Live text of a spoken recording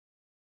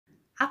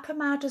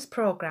Appamada's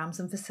programs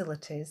and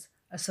facilities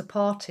are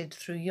supported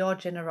through your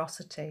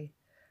generosity.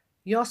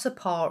 Your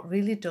support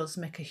really does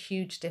make a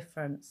huge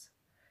difference.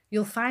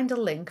 You'll find a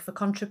link for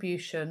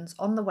contributions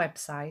on the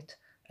website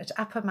at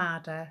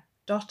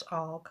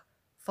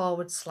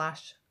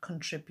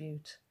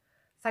appamada.org/contribute.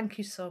 Thank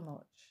you so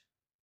much.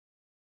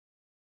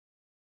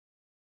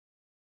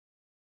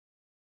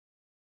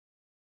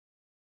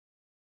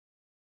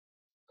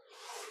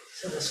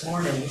 So this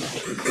morning,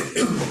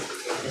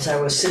 as I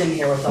was sitting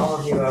here with all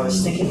of you, I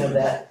was thinking of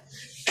that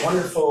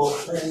wonderful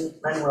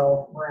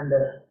Lin-Manuel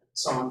Miranda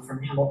song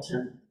from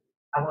Hamilton,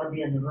 I want to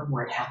be in the room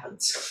where it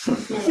happens.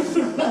 That's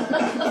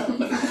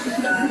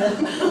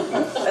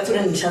what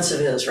an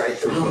intensive is,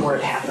 right? The room where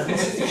it happens.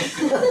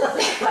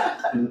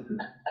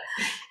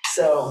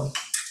 So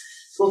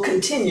we'll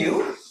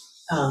continue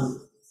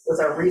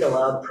with our read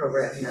aloud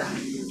program here.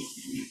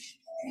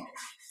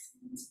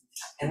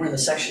 And we're in the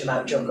section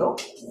about Joko,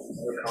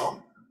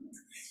 recall.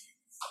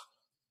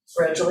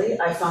 Gradually,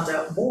 I found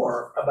out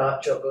more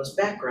about Joko's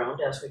background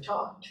as we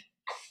talked.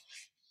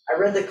 I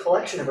read the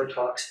collection of her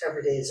talks,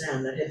 Everyday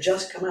Zen, that had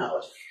just come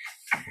out,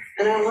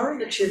 and I learned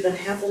that she had been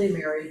happily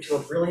married to a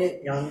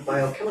brilliant young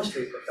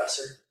biochemistry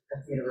professor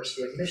at the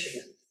University of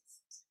Michigan,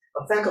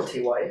 a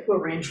faculty wife who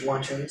arranged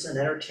luncheons and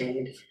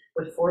entertained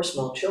with 4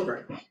 small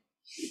children.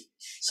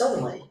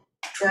 Suddenly,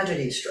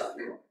 tragedy struck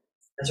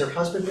as her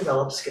husband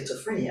developed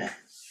schizophrenia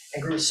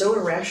and grew so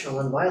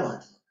irrational and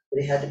violent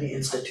that he had to be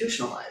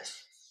institutionalized,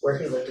 where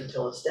he lived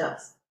until his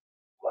death.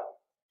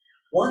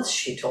 Once,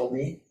 she told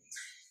me,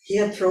 he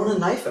had thrown a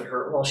knife at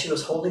her while she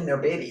was holding their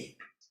baby.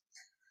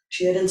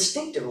 She had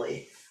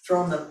instinctively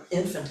thrown the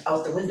infant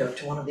out the window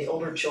to one of the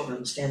older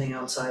children standing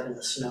outside in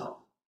the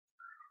snow.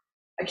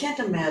 I can't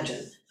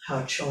imagine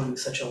how chilling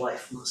such a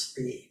life must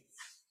be.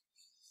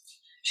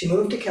 She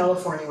moved to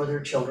California with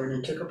her children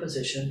and took a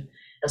position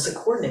as the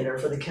coordinator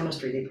for the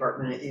chemistry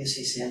department at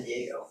UC San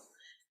Diego.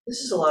 This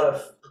is a lot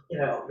of,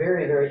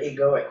 very, very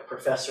egoic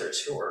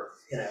professors who were,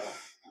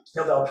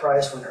 Nobel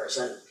Prize winners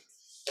and,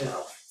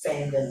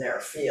 famed in their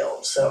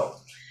field.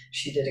 So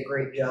she did a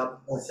great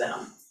job with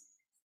them.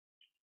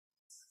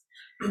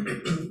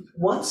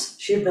 Once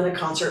she had been a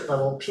concert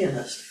level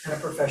pianist and a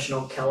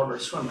professional caliber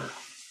swimmer,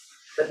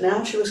 but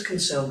now she was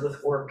consumed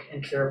with work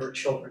and care of her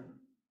children.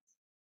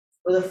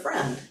 With a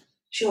friend,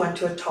 she went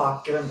to a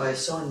talk given by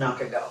Soen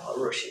Nakagawa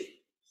Roshi,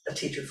 a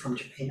teacher from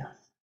Japan.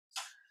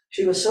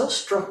 She was so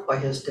struck by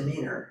his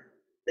demeanor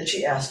that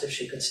she asked if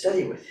she could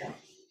study with him.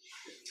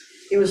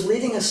 He was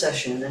leading a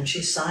session and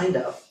she signed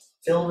up,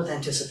 filled with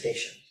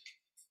anticipation.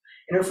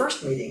 In her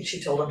first meeting, she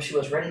told him she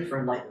was ready for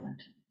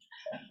enlightenment.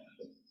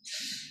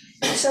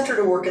 He sent her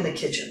to work in the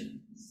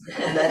kitchen,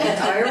 and that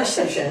entire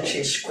session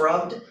she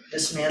scrubbed,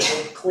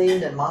 dismantled,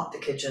 cleaned, and mopped the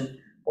kitchen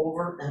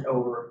over and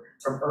over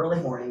from early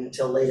morning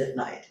until late at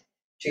night.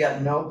 She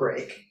got no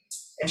break,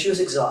 and she was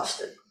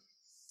exhausted.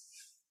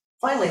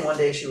 Finally, one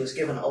day she was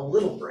given a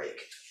little break,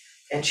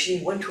 and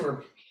she went to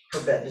her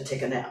bed to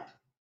take a nap,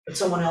 but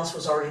someone else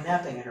was already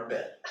napping in her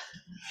bed.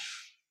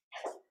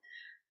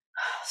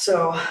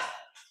 So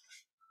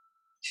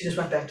she just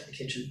went back to the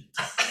kitchen.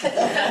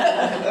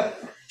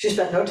 She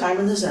spent no time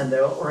in the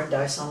Zendo or in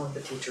Daisan with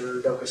the teacher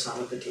or Dokusan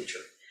with the teacher.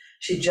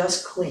 She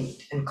just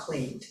cleaned and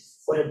cleaned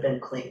what had been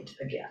cleaned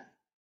again.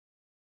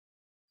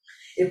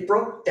 It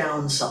broke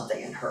down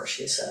something in her,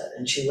 she said,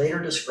 and she later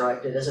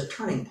described it as a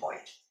turning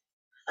point,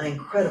 an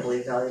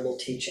incredibly valuable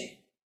teaching.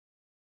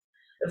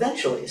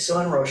 Eventually,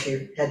 Soen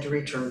Roshi had to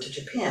return to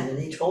Japan, and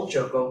he told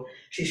Joko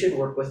she should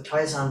work with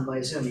Taizan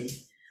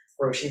Maizumi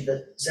Roshi,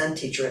 the Zen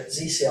teacher at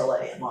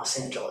ZCLA in Los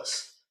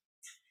Angeles.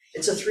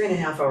 It's a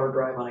 3.5-hour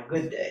drive on a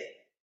good day,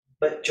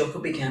 but Joko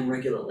began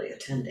regularly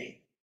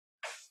attending.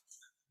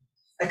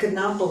 I could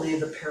not believe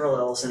the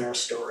parallels in our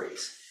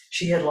stories.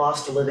 She had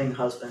lost a living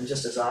husband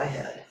just as I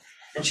had,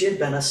 and she had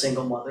been a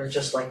single mother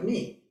just like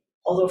me,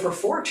 although for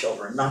 4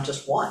 children, not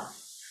just 1.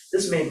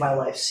 This made my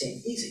life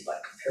seem easy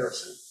by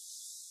comparison.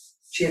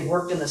 She had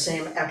worked in the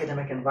same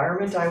academic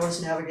environment I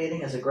was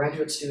navigating as a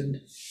graduate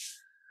student,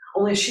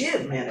 only she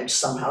had managed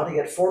somehow to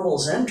get formal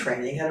Zen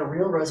training at a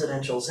real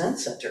residential Zen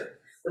center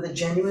with a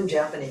genuine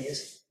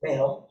Japanese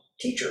male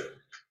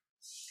teacher.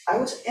 I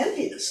was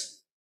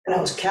envious, and I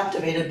was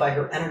captivated by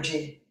her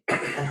energy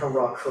and her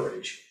raw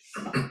courage.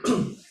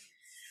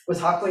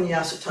 With Hakuin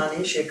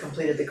Yasutani, she had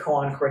completed the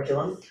koan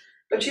curriculum,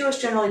 but she was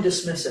generally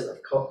dismissive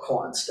of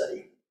koan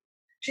study.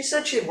 She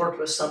said she had worked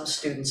with some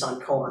students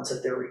on koans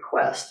at their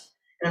request,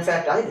 and in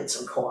fact, I did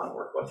some koan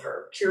work with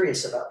her,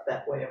 curious about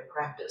that way of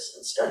practice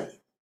and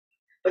study.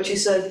 But she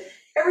said,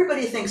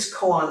 everybody thinks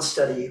koan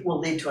study will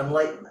lead to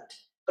enlightenment,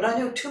 but I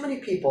know too many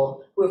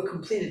people who have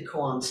completed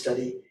koan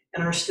study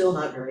and are still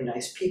not very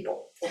nice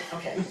people.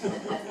 Okay,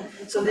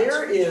 so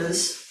there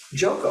is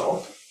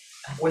Joko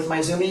with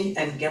Maizumi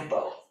and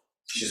Gempo.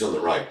 She's on the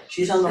right.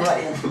 She's on the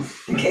right,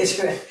 in case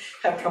you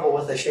have trouble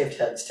with the shaved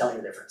heads telling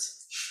the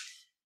difference.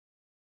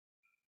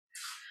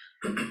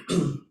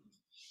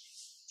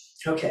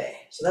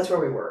 Okay, so that's where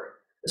we were.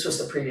 This was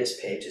the previous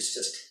page. It's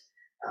just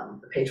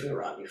the page we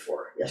were on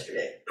before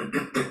yesterday.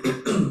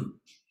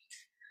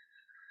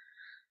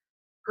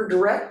 Her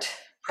direct,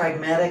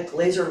 pragmatic,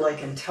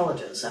 laser-like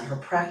intelligence and her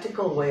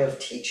practical way of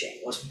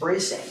teaching was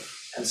bracing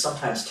and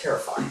sometimes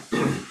terrifying.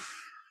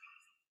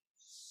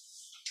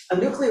 A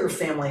nuclear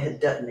family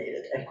had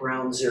detonated at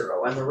ground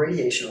zero, and the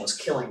radiation was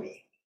killing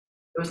me.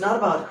 It was not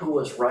about who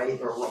was right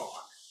or wrong.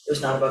 It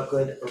was not about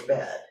good or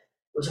bad.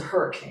 It was a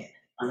hurricane,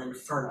 an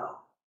inferno.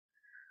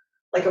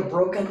 Like a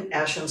broken,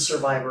 ashen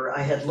survivor,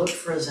 I had looked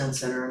for a Zen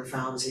center and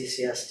found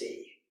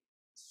ZCSD.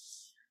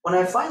 When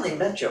I finally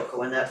met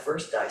Joko in that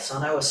first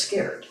Daison, I was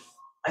scared.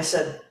 I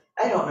said,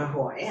 I don't know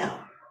who I am.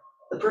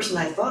 The person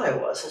I thought I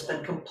was has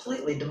been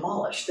completely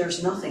demolished.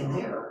 There's nothing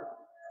there.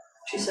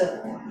 She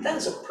said, that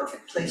is a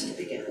perfect place to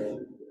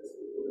begin.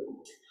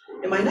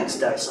 In my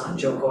next Daison,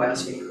 Joko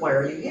asked me, why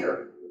are you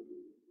here?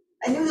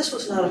 I knew this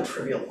was not a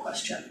trivial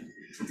question.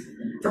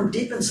 From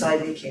deep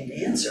inside me came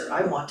the answer,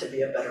 I want to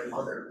be a better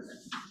mother.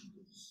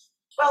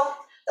 Well,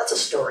 that's a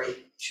story,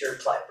 she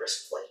replied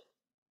briskly.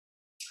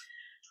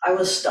 I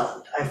was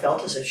stunned. I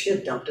felt as if she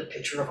had dumped a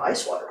pitcher of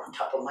ice water on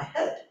top of my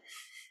head.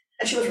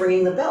 And she was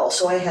ringing the bell,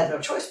 so I had no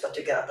choice but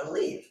to get up and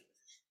leave.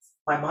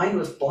 My mind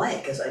was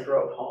blank as I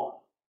drove home.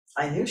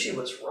 I knew she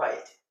was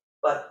right,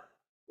 but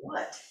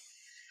what?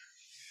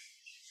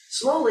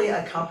 Slowly,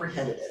 I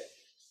comprehended it.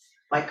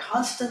 My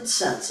constant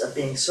sense of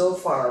being so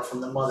far from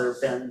the mother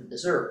Ben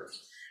deserved,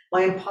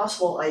 my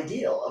impossible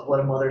ideal of what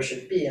a mother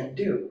should be and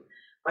do,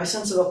 my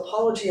sense of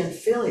apology and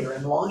failure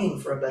and longing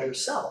for a better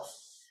self,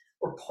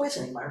 were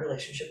poisoning my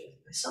relationship with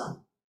my son.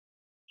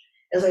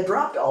 As I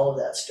dropped all of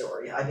that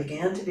story, I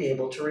began to be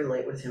able to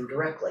relate with him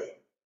directly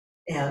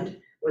and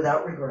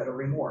without regret or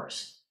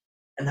remorse.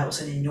 And that was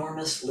an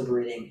enormous,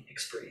 liberating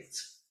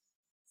experience.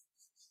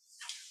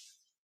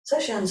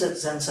 Sessions at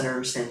Zen Center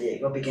in San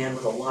Diego began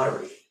with a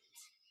lottery.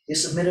 You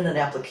submitted an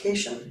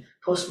application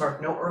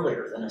postmarked no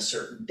earlier than a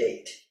certain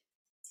date.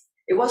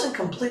 It wasn't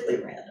completely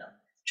random.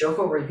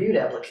 Joko reviewed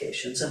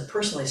applications and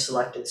personally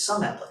selected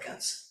some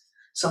applicants,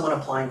 someone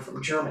applying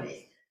from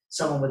Germany,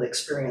 someone with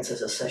experience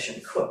as a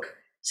session cook,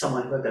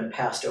 someone who had been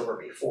passed over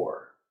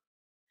before.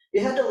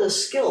 You had to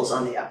list skills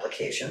on the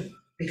application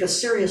because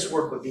serious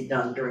work would be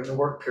done during the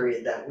work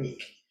period that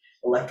week: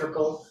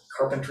 electrical,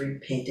 carpentry,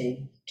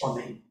 painting,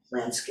 plumbing,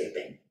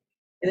 landscaping,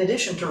 in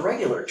addition to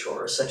regular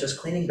chores such as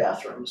cleaning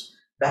bathrooms,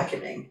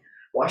 vacuuming,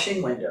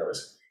 washing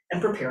windows,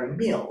 and preparing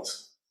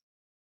meals.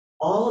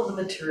 All of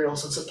the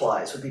materials and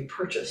supplies would be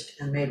purchased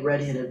and made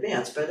ready in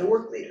advance by the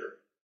work leader.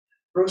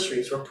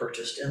 Groceries were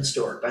purchased and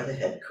stored by the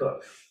head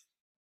cook.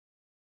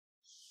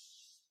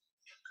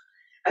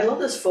 I love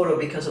this photo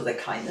because of the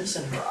kindness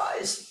in her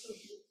eyes.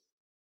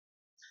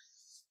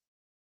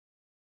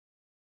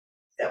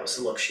 That was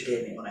the look she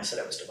gave me when I said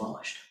I was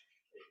demolished.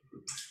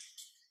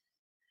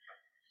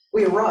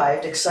 We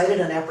arrived,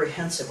 excited and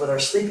apprehensive, with our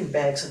sleeping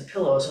bags and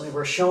pillows, and we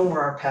were shown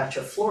where our patch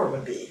of floor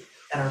would be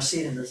and our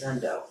seat in the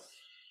zendo.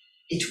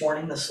 Each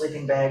morning, the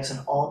sleeping bags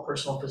and all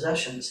personal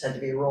possessions had to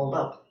be rolled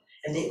up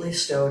and neatly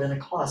stowed in a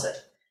closet,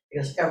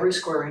 because every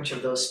square inch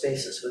of those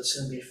spaces would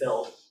soon be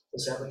filled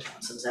with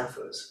zevutans and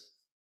zafus.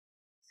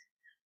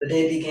 The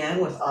day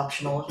began with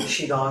optional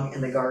qigong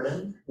in the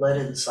garden, led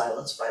in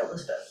silence by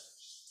Elizabeth.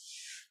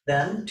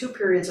 Then 2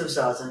 periods of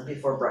zazen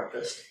before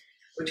breakfast,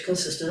 which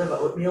consisted of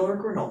oatmeal or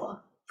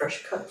granola,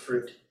 fresh cut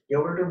fruit,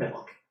 yogurt or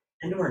milk,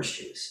 and orange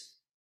juice.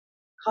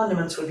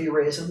 Condiments would be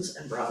raisins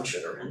and brown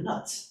sugar and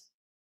nuts.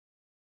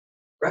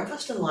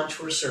 Breakfast and lunch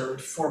were served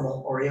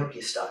formal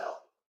oryoki style.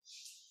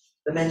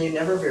 The menu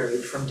never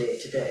varied from day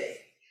to day.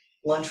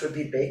 Lunch would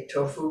be baked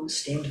tofu,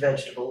 steamed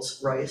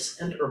vegetables, rice,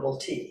 and herbal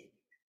tea,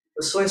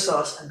 with soy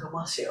sauce and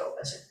gomasio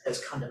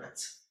as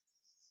condiments.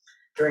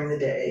 During the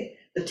day,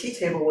 the tea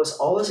table was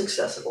always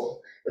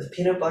accessible with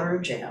peanut butter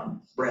and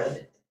jam,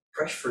 bread,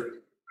 fresh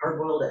fruit,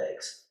 hard-boiled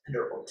eggs, and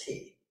herbal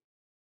tea.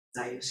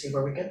 Now you see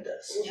where we get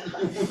this.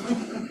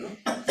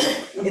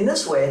 In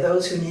this way,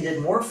 those who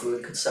needed more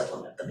food could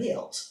supplement the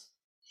meals.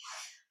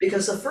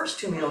 Because the first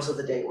 2 meals of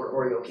the day were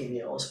oryoki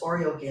meals,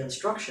 oryoki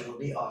instruction would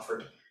be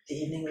offered the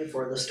evening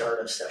before the start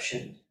of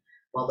session,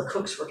 while the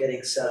cooks were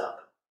getting set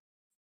up.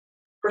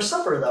 For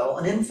supper, though,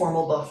 an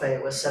informal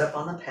buffet was set up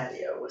on the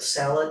patio with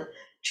salad,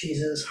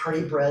 cheeses,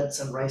 hearty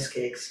breads, and rice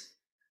cakes,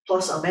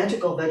 plus a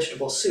magical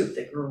vegetable soup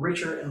that grew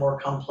richer and more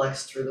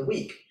complex through the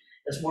week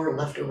as more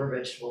leftover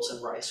vegetables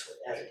and rice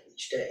were added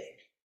each day.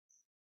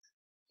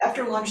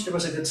 After lunch, there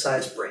was a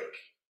good-sized break.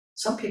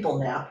 Some people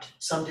napped,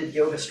 some did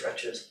yoga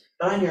stretches,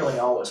 but I nearly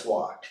always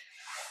walked.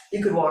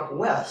 You could walk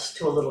west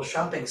to a little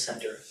shopping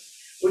center,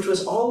 which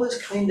was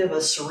always kind of a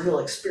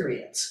surreal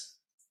experience.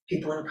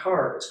 People in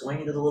cars going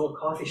into the little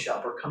coffee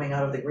shop or coming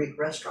out of the Greek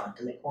restaurant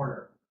in the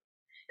corner,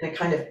 in a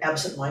kind of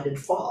absent-minded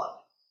fog.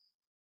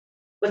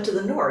 But to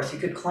the north, you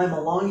could climb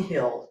a long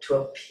hill to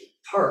a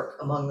park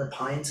among the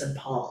pines and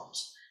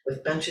palms,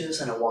 with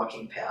benches and a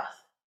walking path.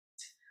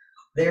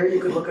 There you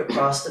could look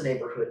across the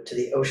neighborhood to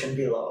the ocean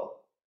below.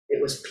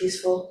 It was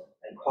peaceful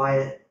and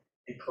quiet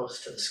and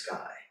close to the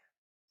sky.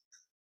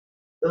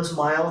 Those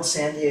mild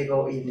San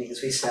Diego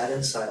evenings we sat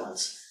in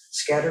silence,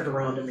 scattered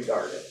around in the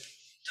garden,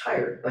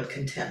 tired but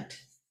content,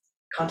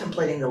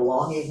 contemplating the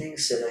long evening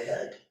sit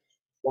ahead,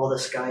 while the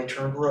sky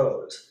turned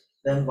rose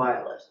then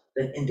violet,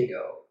 then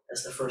indigo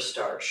as the first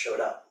stars showed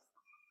up.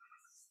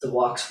 The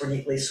walks were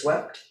neatly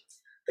swept,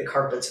 the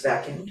carpets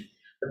vacuumed,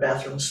 the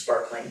bathrooms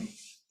sparkling,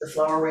 the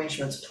flower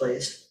arrangements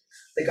placed,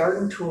 the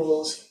garden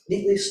tools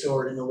neatly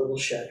stored in the little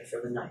shed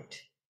for the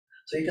night.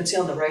 So you can see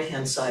on the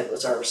right-hand side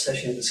was our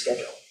session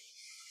schedule.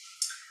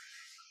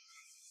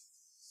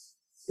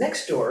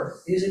 Next door,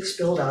 music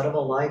spilled out of a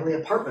lively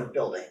apartment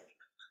building.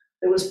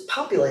 It was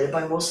populated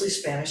by mostly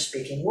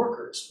Spanish-speaking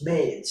workers,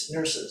 maids,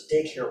 nurses,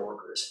 daycare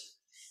workers.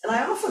 And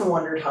I often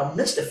wondered how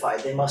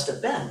mystified they must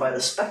have been by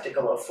the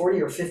spectacle of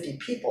 40 or 50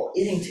 people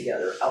eating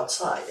together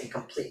outside in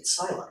complete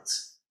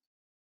silence.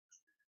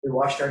 We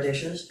washed our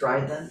dishes,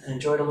 dried them, and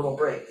enjoyed a little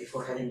break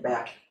before heading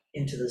back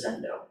into the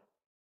Zendo.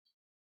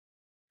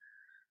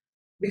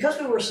 Because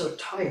we were so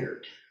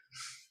tired,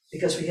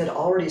 because we had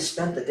already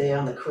spent the day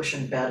on the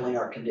cushion battling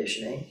our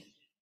conditioning,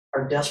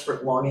 our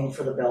desperate longing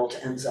for the bell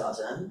to end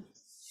Zazen,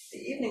 the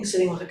evening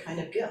sitting was a kind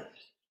of gift.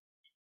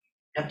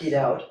 Emptied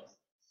out,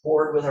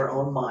 bored with our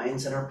own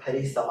minds and our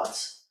petty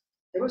thoughts,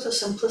 there was a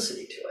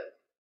simplicity to it,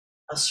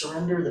 a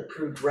surrender that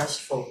proved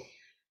restful,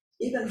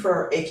 even for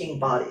our aching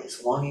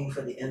bodies longing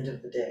for the end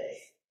of the day.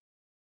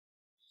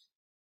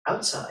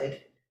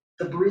 Outside,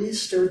 the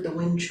breeze stirred the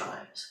wind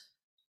chimes.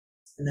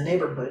 In the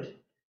neighborhood,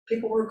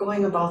 people were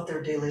going about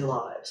their daily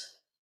lives.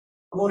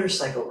 A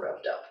motorcycle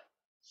revved up,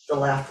 the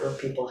laughter of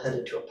people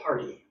headed to a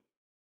party,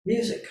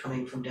 music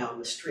coming from down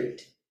the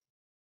street.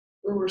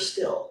 We were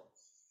still,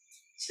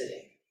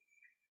 sitting.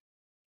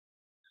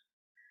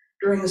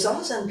 During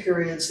Zazen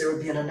periods, there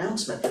would be an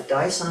announcement that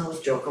Daisan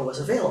with Joko was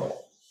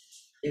available.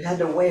 You had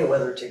to weigh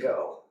whether to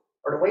go,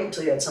 or to wait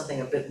until you had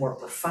something a bit more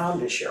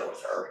profound to share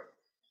with her,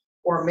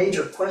 or a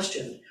major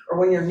question, or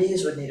when your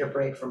knees would need a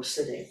break from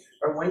sitting,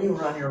 or when you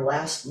were on your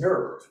last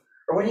nerve,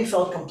 or when you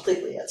felt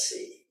completely at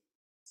sea.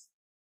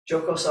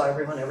 Joko saw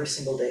everyone every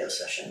single day of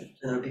session,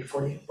 and there would be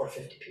 40 or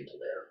 50 people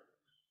there.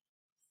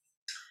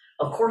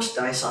 Of course,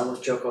 Daisan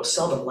with Joko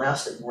seldom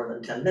lasted more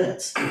than 10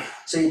 minutes,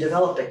 so you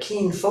developed a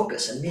keen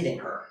focus in meeting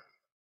her.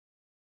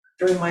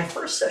 During my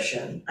first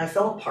session, I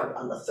fell apart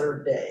on the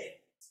third day,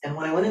 and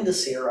when I went in to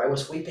see her, I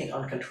was weeping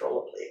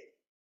uncontrollably.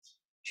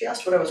 She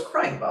asked what I was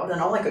crying about,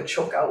 and all I could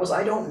choke out was,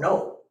 "I don't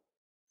know."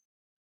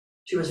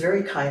 She was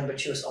very kind, but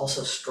she was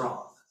also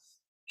strong.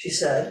 She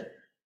said,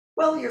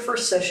 "Well, your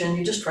first session,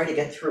 you just try to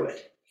get through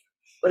it.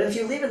 But if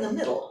you leave in the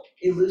middle,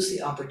 you lose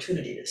the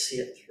opportunity to see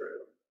it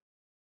through."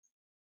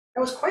 I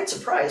was quite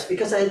surprised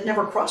because I had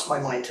never crossed my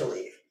mind to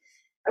leave.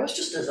 I was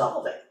just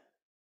dissolving.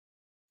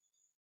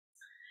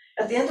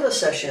 At the end of a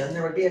session,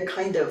 there would be a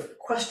kind of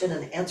question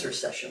and answer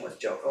session with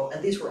Joko,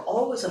 and these were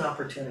always an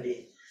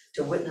opportunity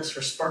to witness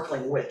her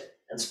sparkling wit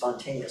and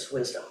spontaneous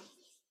wisdom.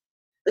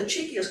 The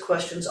cheekiest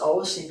questions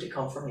always seemed to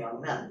come from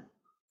young men,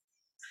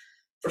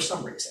 for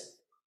some reason.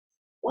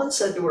 One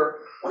said to her,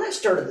 "When I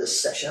started this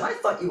session, I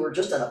thought you were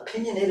just an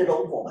opinionated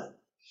old woman."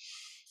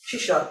 She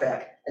shot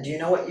back, "And do you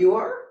know what you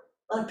are?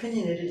 An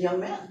opinionated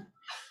young man."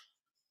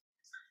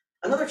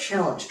 Another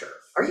challenged her,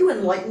 "Are you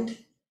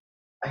enlightened?"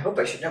 "I hope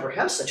I should never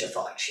have such a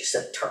thought," she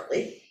said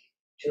tartly.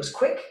 She was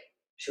quick,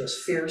 she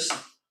was fierce,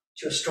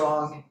 she was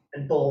strong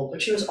and bold,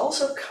 but she was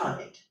also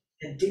kind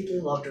and deeply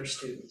loved her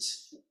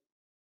students.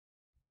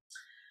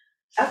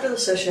 After the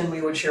session,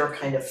 we would share a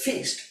kind of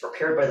feast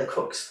prepared by the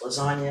cooks,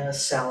 lasagna,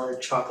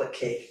 salad, chocolate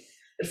cake.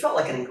 It felt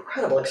like an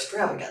incredible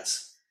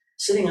extravagance,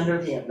 sitting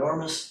under the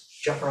enormous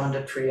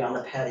jacaranda tree on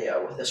the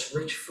patio with this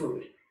rich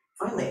food,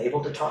 finally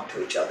able to talk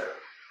to each other.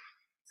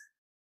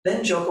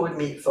 Then Joko would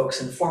meet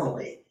folks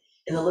informally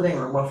in the living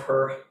room of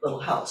her little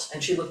house,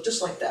 and she looked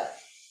just like that.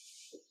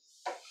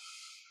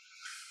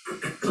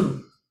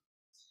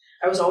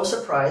 I was always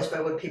surprised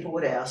by what people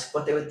would ask,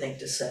 what they would think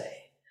to say.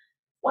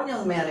 One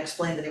young man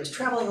explained that he was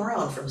traveling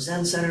around from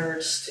Zen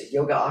centers to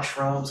yoga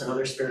ashrams and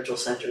other spiritual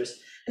centers,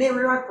 and he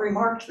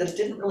remarked that it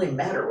didn't really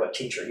matter what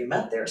teacher you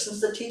met there,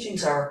 since the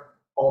teachings are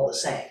all the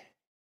same.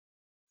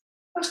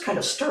 I was kind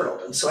of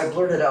startled, and so I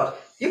blurted out,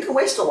 "You can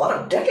waste a lot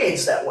of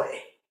decades that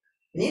way.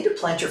 You need to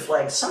plant your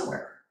flag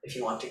somewhere if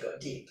you want to go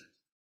deep."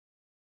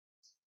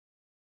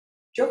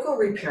 Joko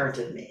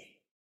reparented me.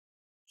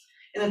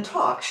 In a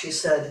talk, she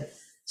said,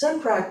 "Zen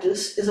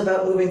practice is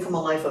about moving from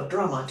a life of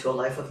drama to a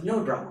life of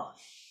no drama.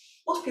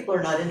 Most people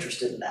are not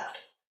interested in that."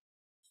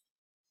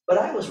 But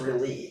I was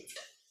relieved.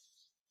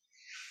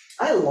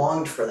 I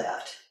longed for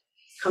that,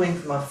 coming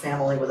from a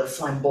family with a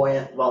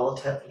flamboyant,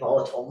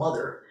 volatile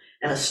mother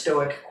and a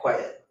stoic,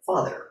 quiet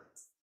father.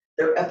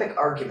 Their epic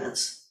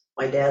arguments,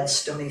 my dad's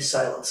stony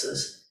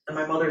silences, and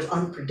my mother's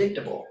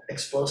unpredictable,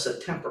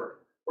 explosive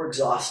temper were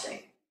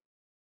exhausting.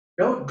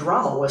 No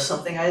drama was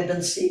something I had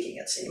been seeking,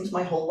 it seems,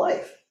 my whole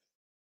life.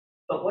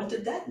 But what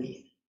did that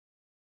mean?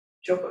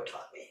 Joko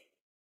taught me.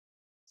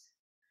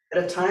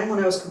 At a time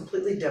when I was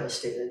completely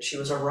devastated, she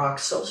was a rock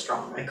so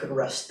strong I could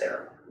rest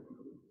there.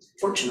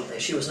 Fortunately,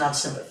 she was not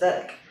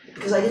sympathetic,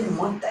 because I didn't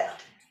want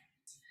that.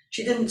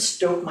 She didn't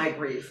stoke my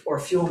grief or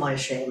fuel my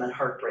shame and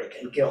heartbreak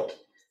and guilt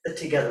that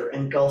together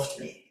engulfed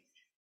me.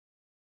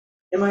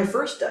 In my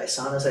first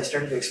Daisan, as I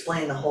started to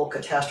explain the whole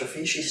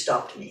catastrophe, she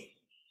stopped me.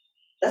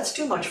 That's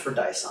too much for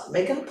Daison.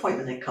 Make an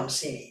appointment and come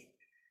see me.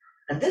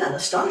 And then,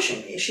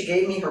 astonishing me, she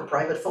gave me her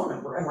private phone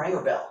number and rang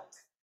her bell.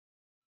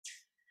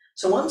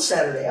 So one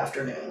Saturday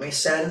afternoon, we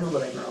sat in the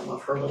living room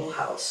of her little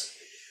house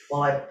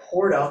while I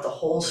poured out the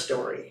whole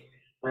story.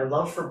 My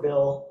love for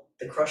Bill,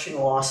 the crushing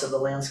loss of the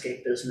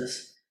landscape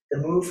business, the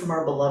move from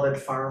our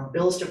beloved farm,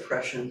 Bill's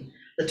depression,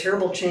 the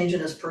terrible change in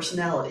his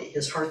personality,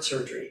 his heart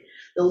surgery,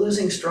 the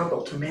losing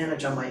struggle to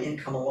manage on my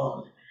income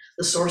alone,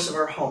 the source of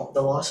our home,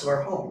 the loss of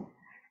our home,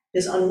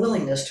 his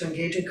unwillingness to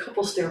engage in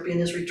couples therapy and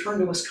his return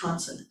to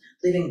Wisconsin,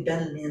 leaving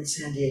Ben and me in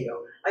San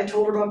Diego. I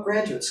told her about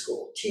graduate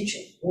school,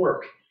 teaching,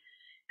 work,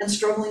 and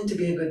struggling to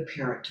be a good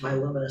parent to my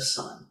luminous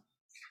son.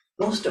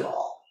 Most of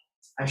all,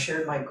 I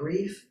shared my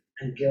grief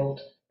and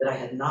guilt that I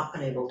had not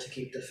been able to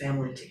keep the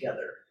family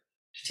together,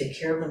 to take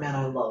care of the man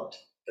I loved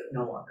but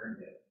no longer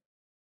knew.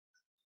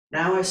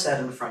 Now I sat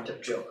in front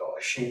of Joko,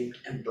 ashamed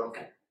and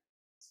broken.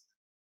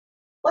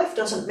 Life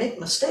doesn't make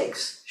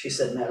mistakes, she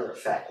said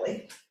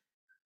matter-of-factly.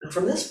 And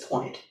from this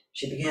point,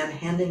 she began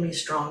handing me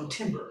strong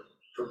timber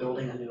for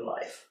building a new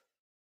life.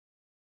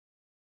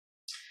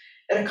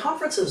 At a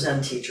conference of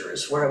Zen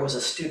teachers where I was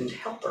a student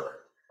helper,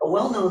 a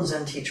well-known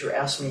Zen teacher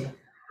asked me,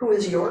 "Who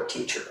is your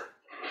teacher?"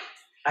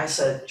 I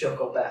said,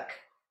 "Joko Beck."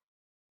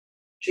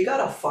 She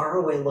got a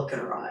faraway look in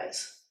her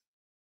eyes.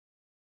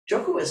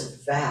 "Joko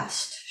is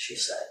vast," she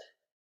said.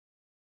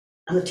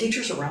 And the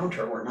teachers around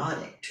her were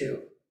nodding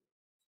too.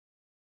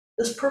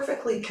 This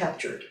perfectly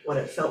captured what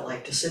it felt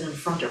like to sit in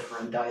front of her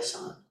in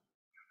Daison.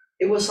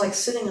 It was like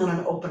sitting on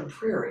an open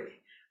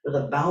prairie with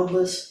a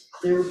boundless,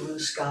 clear blue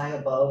sky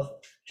above,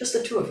 just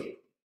the two of you,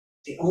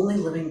 the only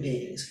living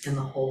beings in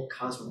the whole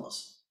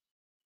cosmos.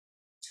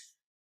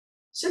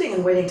 Sitting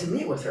and waiting to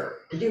meet with her,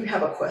 did you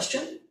have a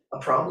question, a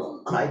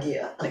problem, an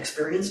idea, an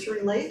experience to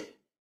relate?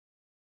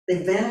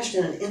 They vanished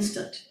in an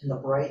instant in the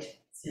bright,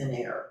 thin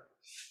air.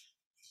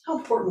 How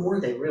important were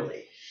they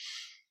really?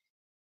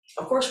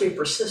 Of course, we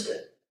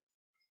persisted.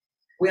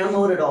 We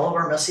unloaded all of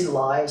our messy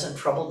lives and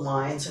troubled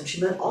minds, and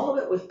she met all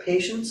of it with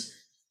patience,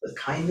 with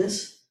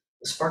kindness,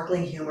 with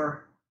sparkling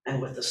humor,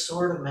 and with the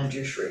sword of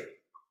Manjushri.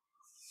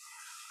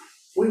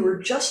 We were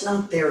just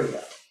not there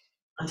yet,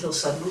 until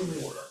suddenly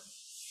we were.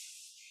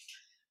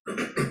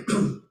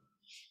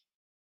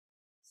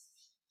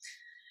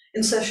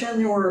 In session,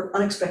 there were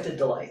unexpected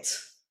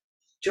delights.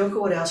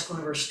 Joko would ask one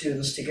of her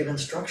students to give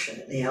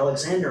instruction in the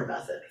Alexander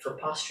method for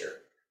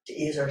posture to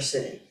ease our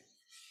sitting.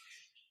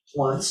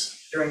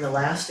 Once, during the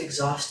last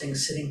exhausting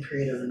sitting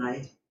period of the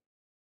night,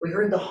 we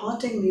heard the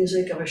haunting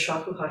music of a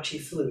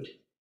shakuhachi flute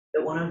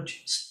that one of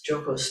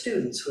Joko's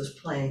students was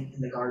playing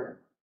in the garden.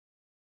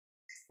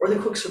 Or the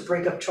cooks would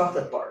break up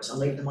chocolate bars and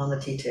leave them on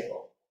the tea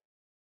table.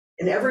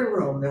 In every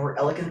room, there were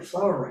elegant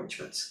flower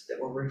arrangements that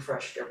were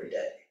refreshed every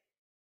day.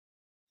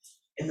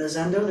 In the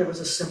zendo, there was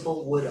a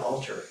simple wood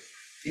altar,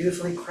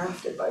 beautifully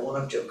crafted by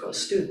one of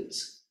Joko's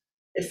students.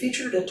 It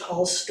featured a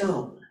tall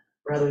stone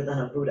rather than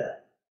a Buddha.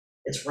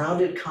 Its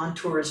rounded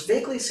contours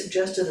vaguely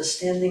suggested a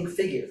standing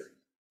figure.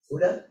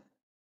 Buddha?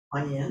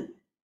 Manyin?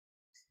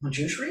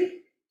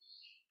 Manjushri?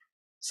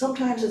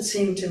 Sometimes it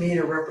seemed to me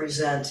to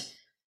represent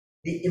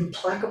the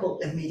implacable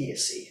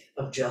immediacy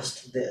of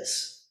just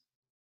this.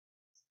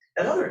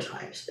 At other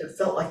times, it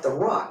felt like the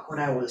rock when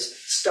I was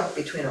stuck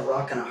between a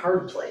rock and a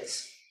hard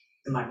place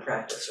in my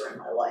practice or in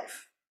my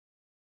life.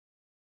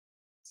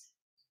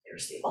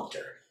 Here's the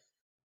altar.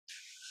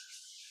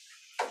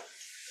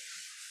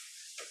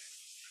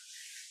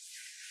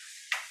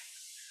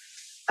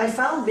 I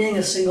found being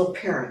a single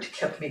parent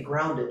kept me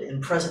grounded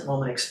in present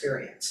moment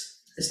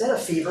experience. Is that a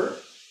fever?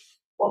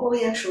 What will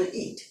we actually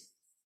eat?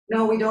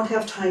 No, we don't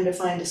have time to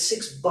find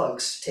 6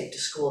 bugs to take to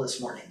school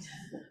this morning.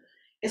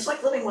 It's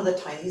like living with a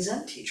tiny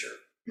Zen teacher.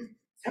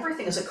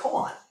 Everything is a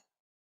koan.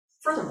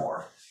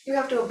 Furthermore, you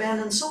have to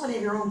abandon so many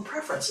of your own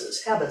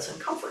preferences, habits, and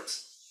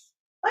comforts.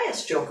 I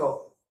asked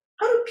Joko,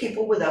 how do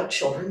people without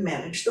children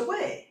manage the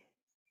way?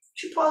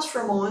 She paused for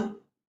a moment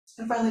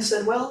and finally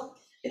said, well,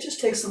 it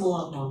just takes them a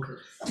lot longer.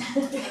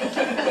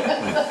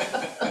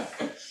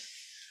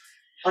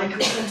 My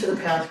commitment to the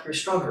path grew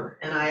stronger,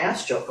 and I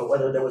asked Joko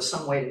whether there was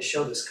some way to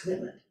show this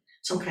commitment,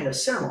 some kind of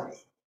ceremony.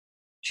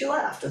 She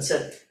laughed and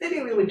said,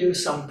 maybe we would do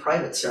some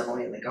private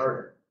ceremony in the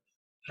garden,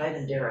 but I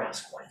didn't dare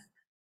ask when.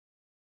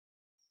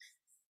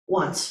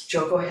 Once,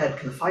 Joko had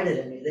confided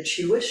in me that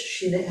she wished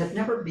she had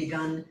never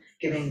begun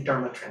giving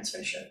Dharma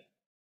transmission.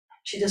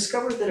 She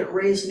discovered that it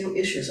raised new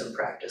issues in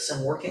practice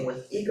and working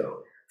with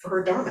ego for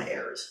her Dharma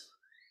heirs.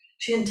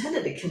 She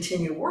intended to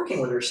continue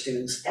working with her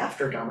students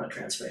after Dharma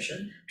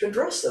transmission to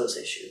address those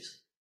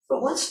issues.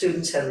 But once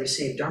students had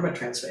received Dharma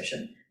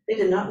transmission, they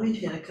did not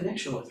maintain a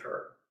connection with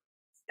her,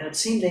 and it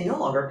seemed they no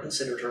longer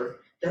considered her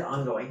their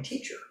ongoing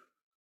teacher.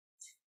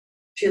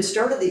 She had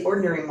started the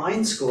Ordinary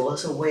Mind School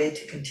as a way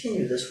to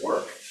continue this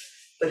work,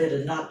 but it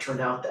had not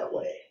turned out that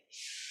way.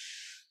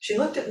 She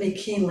looked at me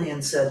keenly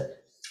and said,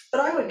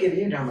 but I would give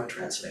you Dharma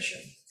transmission.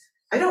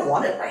 I don't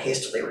want it, I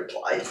hastily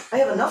replied. I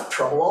have enough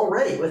trouble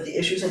already with the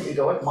issues and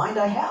egoic mind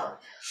I have.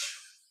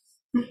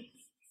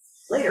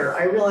 Later,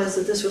 I realized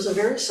that this was a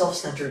very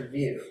self-centered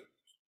view.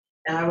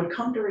 and I would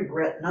come to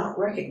regret not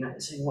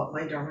recognizing what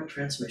my Dharma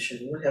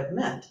transmission would have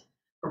meant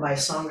for my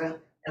Sangha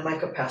and my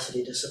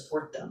capacity to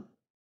support them.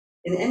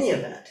 In any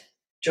event,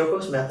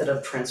 Joko's method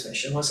of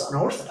transmission was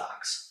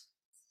unorthodox.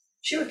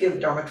 She would give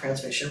Dharma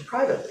transmission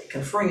privately,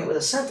 conferring it with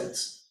a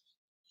sentence.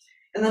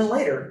 And then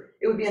later,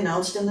 it would be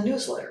announced in the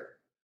newsletter,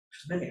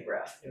 which is a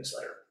mimeograph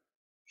newsletter.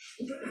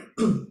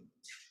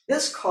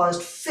 This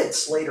caused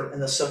fits later in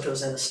the Soto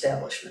Zen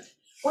establishment.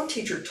 One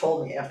teacher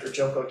told me after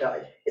Joko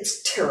died,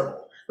 "It's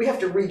terrible. We have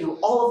to redo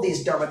all of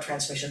these Dharma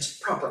transmissions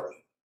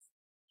properly."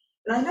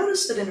 And I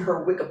noticed that in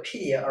her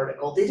Wikipedia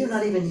article, they do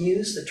not even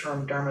use the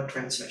term Dharma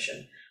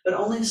transmission, but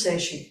only say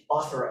she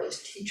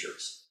authorized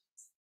teachers.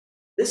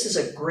 This is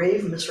a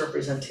grave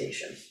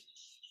misrepresentation.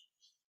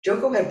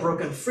 Joko had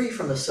broken free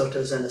from the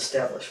Soto Zen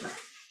establishment.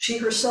 She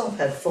herself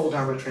had full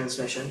Dharma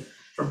transmission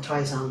from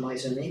Taizan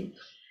Maizumi,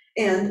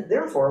 and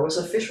therefore was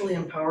officially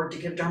empowered to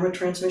give Dharma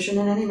transmission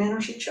in any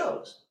manner she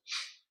chose.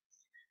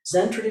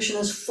 Zen tradition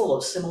is full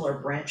of similar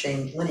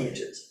branching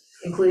lineages,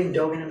 including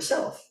Dogen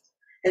himself,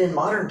 and in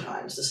modern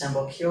times, the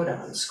Sambo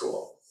Kyodan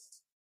school.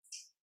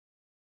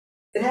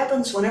 It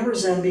happens whenever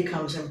Zen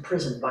becomes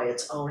imprisoned by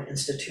its own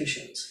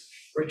institutions,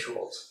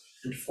 rituals,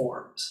 and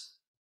forms.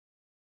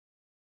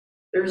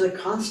 There is a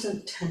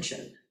constant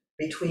tension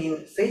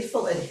between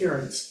faithful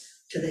adherence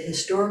to the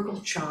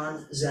historical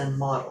Chan Zen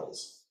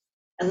models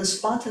and the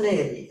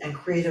spontaneity and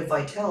creative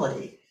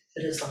vitality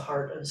that is the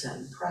heart of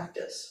Zen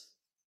practice.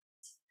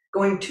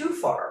 Going too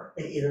far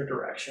in either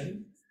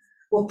direction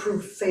will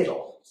prove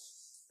fatal.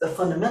 The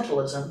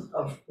fundamentalism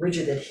of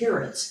rigid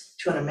adherence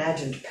to an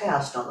imagined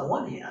past on the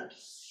one hand,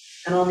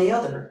 and on the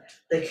other,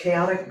 the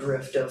chaotic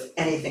drift of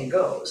anything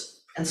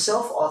goes, and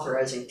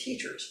self-authorizing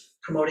teachers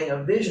promoting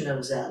a version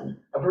of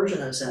Zen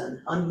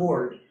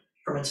unmoored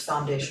from its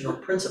foundational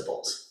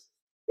principles.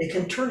 It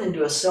can turn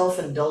into a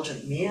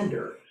self-indulgent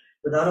meander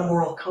without a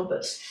moral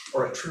compass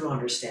or a true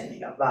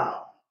understanding of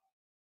Vow.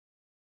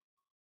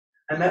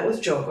 I met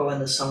with Joko in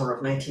the summer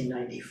of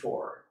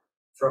 1994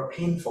 for a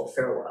painful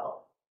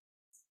farewell.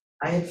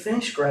 I had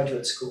finished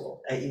graduate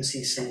school at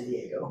UC San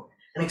Diego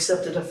and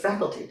accepted a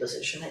faculty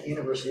position at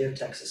University of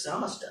Texas at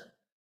Austin.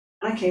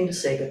 And I came to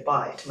say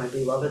goodbye to my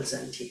beloved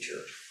Zen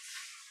teacher.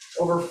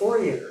 Over 4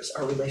 years,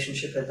 our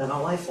relationship had been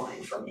a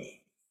lifeline for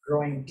me,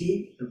 growing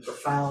deep and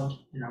profound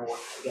in our work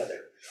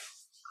together.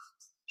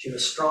 She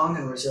was strong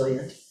and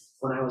resilient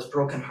when I was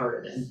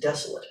brokenhearted and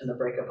desolate in the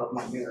breakup of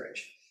my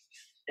marriage.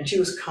 And she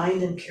was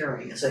kind and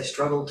caring as I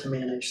struggled to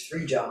manage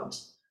 3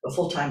 jobs, a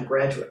full-time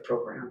graduate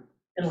program,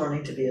 and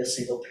learning to be a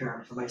single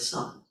parent for my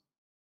son.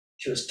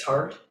 She was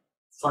tart,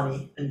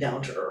 funny, and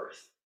down to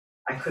earth.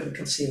 I couldn't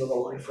conceive of a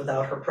life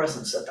without her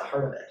presence at the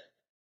heart of it.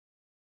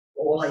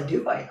 What will I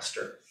do, I asked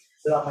her,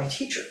 without my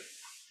teacher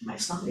and my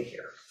Sangha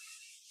here?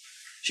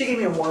 She gave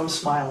me a warm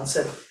smile and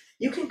said,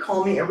 "You can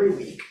call me every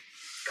week.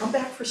 Come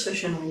back for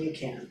session when you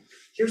can.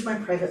 Here's my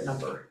private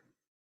number."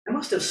 I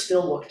must have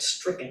still looked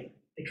stricken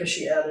because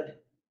she added,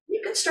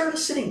 "You can start a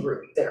sitting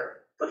group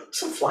there. Put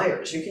some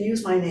flyers. You can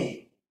use my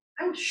name."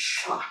 I was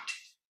shocked,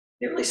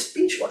 nearly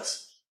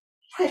speechless.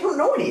 I don't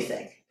know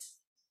anything.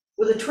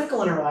 With a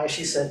twinkle in her eye,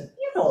 she said,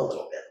 "You know a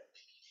little bit."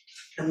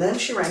 And then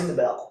she rang the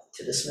bell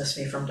to dismiss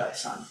me from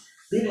Daisan,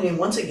 leaving me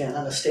once again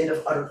in a state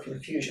of utter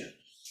confusion.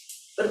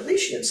 But at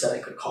least she had said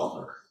I could call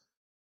her.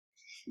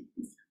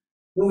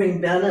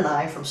 Moving Ben and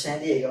I from San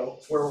Diego,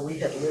 where we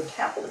had lived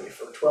happily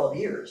for 12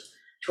 years,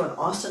 to an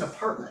Austin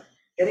apartment,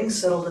 getting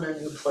settled in a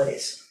new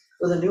place,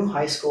 with a new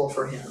high school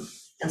for him,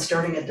 and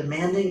starting a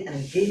demanding and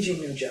engaging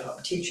new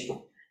job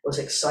teaching was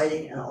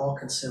exciting and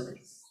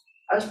all-consuming.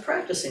 I was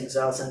practicing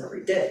Zazen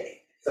every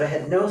day, but I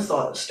had no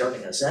thought of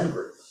starting a Zen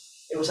group.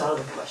 It was out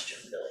of the question,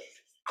 really.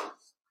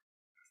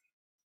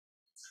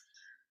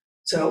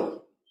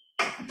 So,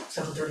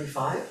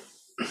 7:35,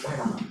 right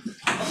on.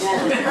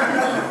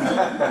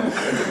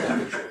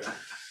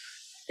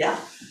 Yeah,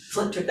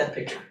 Flint took that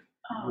picture.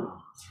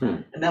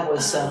 And that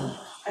was,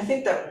 I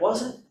think that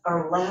wasn't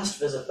our last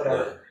visit, but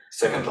our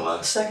Second to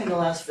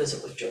last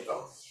visit with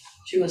Joko.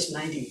 She was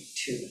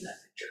 92 in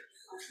that picture.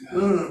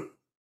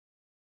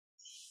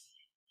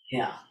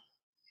 Yeah.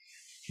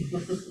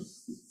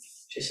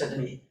 She said to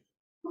me,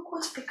 "Look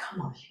what's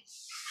become of you."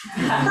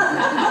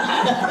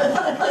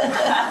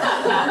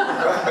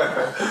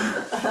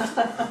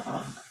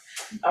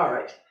 All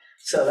right,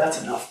 so that's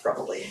enough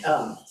probably.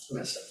 I'm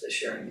gonna stop this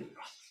sharing and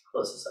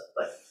close this up,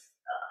 but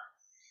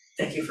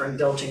thank you for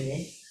indulging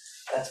me.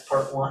 That's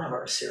part 1 of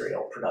our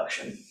serial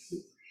production.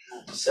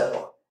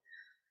 So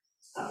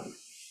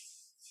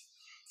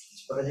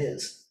that's what it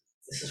is.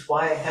 This is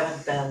why I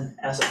haven't been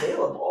as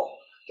available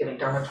giving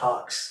Dharma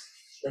talks,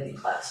 leading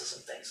classes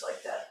and things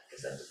like that,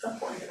 because at some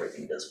point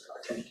everything does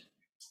project.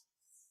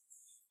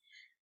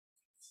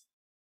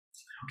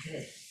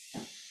 Okay.